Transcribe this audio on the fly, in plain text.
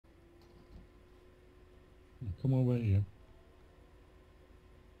Come over here.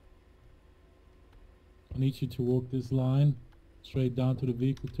 I need you to walk this line straight down to the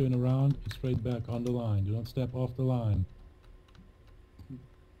vehicle, turn around, and straight back on the line. Do not step off the line.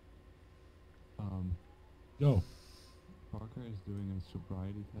 Go. Parker is doing a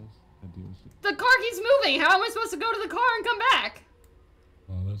sobriety test at dealership. The car keeps moving. How am I supposed to go to the car and come back?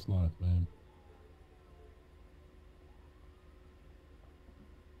 Oh, that's life, man.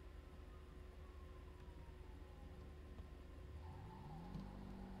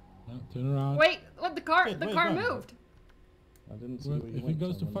 Turn around. Wait, what? The car Wait, car no. moved. I didn't see Well, where you if he went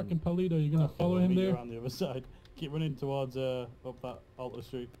goes to and fucking then- Palito, you're gonna Okay, follow we'll him meet you there? around the other side. Keep running towards up that Alta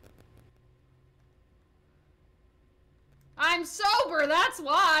Street. I'm sober, that's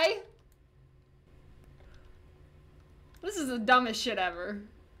why. This is the dumbest shit ever.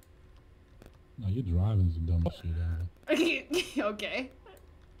 No, you're driving is the dumbest shit ever. Okay.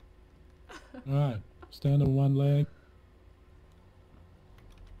 Alright, stand on one leg.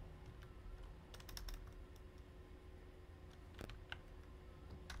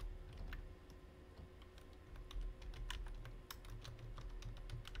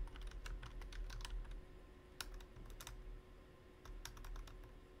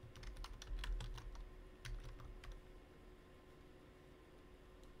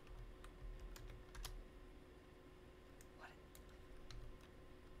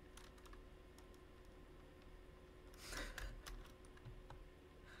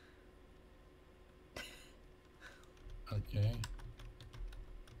 Okay.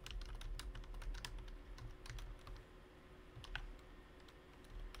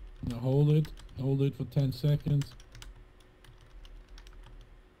 Now hold it for 10 seconds.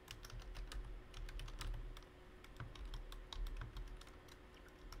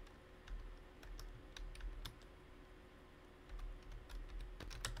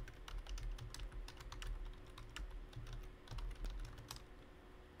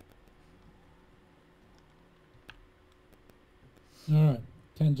 Alright,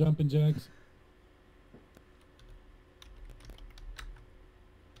 10 jumping jacks.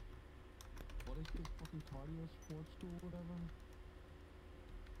 What is this fucking cardio sports school or whatever?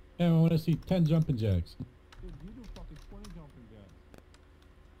 Yeah, I want to see 10 jumping jacks. Dude, you do fucking 20 jumping jacks.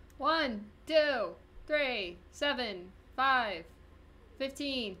 1, 2, 3, 7, 5,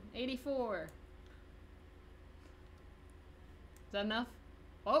 15, 84. Is that enough?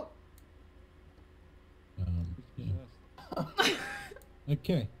 Oh. Yeah.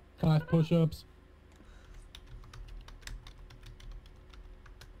 Okay, 5 push-ups.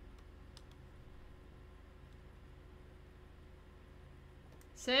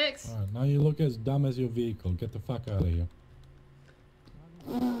 Six. Alright, now you look as dumb as your vehicle. Get the fuck out of here.